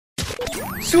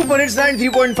Super hits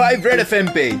 93.5 red FM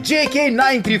पे JK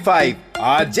 935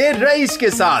 RJ rice के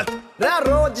साथ।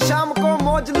 रोज शाम को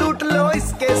मौज लूट लो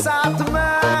इसके साथ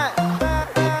में।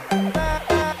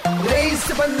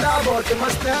 रईस बंदा बहुत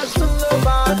मस्त है, सुन लो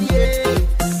बात ये।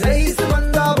 रईस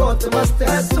बंदा बहुत मस्त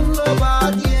है, सुन लो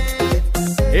बात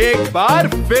ये। एक बार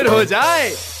फिर हो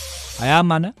जाए आया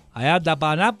मन आया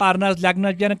दपाना पारनस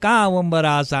लगन चन कहाँ वंबर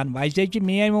आसान वैसे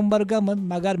मे वंबर गमत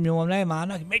मगर मोन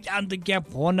मान मे अंत क्या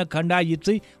फोन खंडा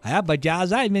ये आया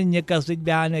बचाज मे निकस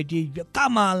बयान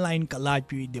कम ऑनलाइन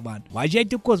क्लास दिवान वजह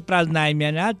तुस प्रजन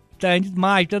मे ना तहस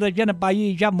मास्टर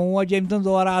पी मोज अम सज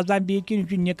जोर आसान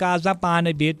बिन निकाह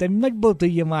पान बे तम बुत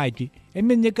अत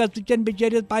अमिस निकस चन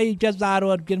बिचारिस पी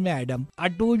सारोर किन मैडम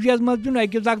टूजस मज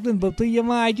अकिस अक्त बुत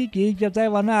अत ती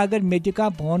वन अगर मे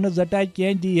फोन जटा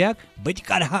कह दी बह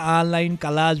कर ऑनलाइन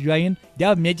क्लास ज्वाइन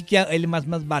दप मे क्या इलमस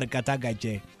मज बरकता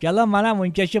गचे चलो वना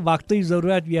वनकस वक्त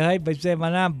जरूरत यह बस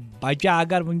वना बच्चा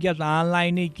अगर वनकस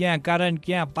ऑनलाइन क्या करन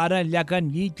क्या पढ़न लेखन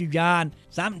यह जान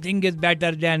something is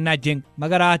better than nothing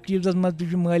मगर अत चीज़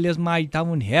मज मालिस माज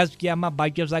थवन हेस क्या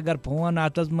बच्चस अगर फोन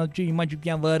अतस मज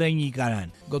क्या वरनी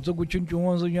करान गो वुन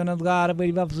चोन सनत गार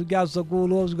बब सह क्या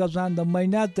स्कूल गसान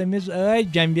दपना तमिस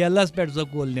जम्बेलस पे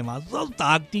स्कूल निवान सह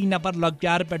ताकती नफर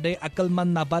लकचार पे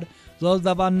अकलमंद नफर सह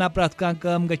दपान ना प्रथ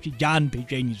कम गई जान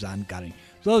पेचनी सान कर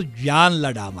सह जान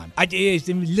लड़ावान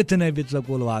अतम लिथ नबित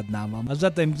स्कूल वातना मजा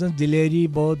तम सज दिलेरी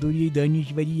बहादुरी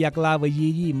दानिशवरी यकला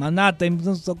वजीरी मना तम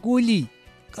सज स्कूली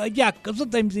कजा कस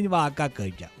तम सद वाक़ा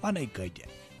कजा वन कजा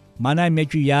मना मे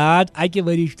याद अकि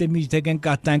वरी तमिस कन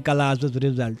कत तान क्लास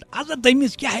रिजल्ट अगर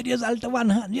तमिस क्या रिजल्ट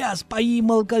वन यस पी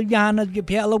मुल्क जहानस कि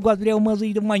फेल गुजरे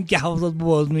मजी वन क्या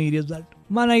बोजन रिजल्ट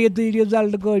मना ये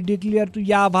रिजल्ट गो डिक्लेयर तो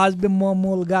या भाज बे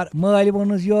मामूल घर माल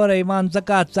वोनस योर वन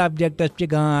कत सब्जेक्टस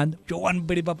गांद चोन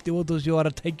बड़ बप तोस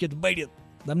योर थकित बड़ित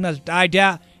दपनस टाटा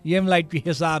यम लट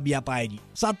हिसाब यपारी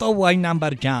 27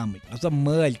 नंबर आम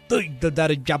माल तथ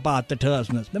दर चपात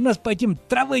ठसनस दपनस पतिम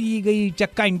 3 वरी गई चे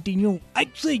कंटिन्यू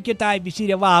अक्सै किताब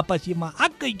सिर्फ वापस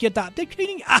अक् किताब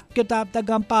किताब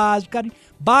तगान पास कर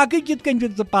बाकी कित कन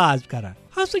पास कर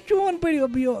हसा चोन पड़ो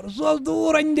योर सो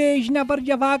दूर अंदेश नफर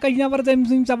जफाक नफर तम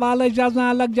सद सवाल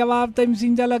अलग जवाब तम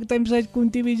सद अलग तम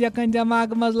कुन विज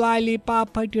दिमाग मज लाली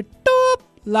पाप फट टॉप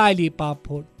लाली पाप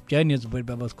फोट चैनिस बड़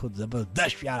बबस खुद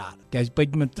जबरदस्त शरारत क्या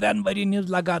पतम 3 वरियन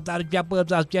लगातार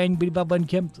चपच चान बड़ बबन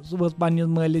खेम सुबह पन्नस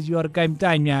मालिस योर कम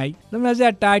तान आई दस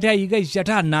टाटा यह गई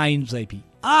सठा नाइंसाफी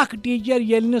अख टीचर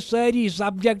ये सारी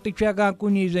सब्जेक्ट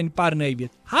कुन जन पर्नवित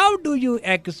हाउ डू यू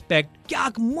एक्सपेक्ट क्या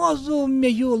मौजू मे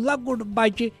यू लकुट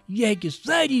बच्चे यह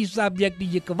सारी सब्जेक्ट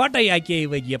इकवटे अके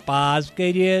वजह पास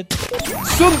कर।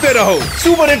 सुनते रहो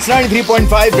सुपर हिट्स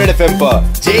 93.5 रेड एफएम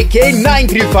पर JK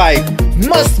 935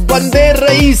 मस्त बंदे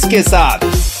रईस के साथ।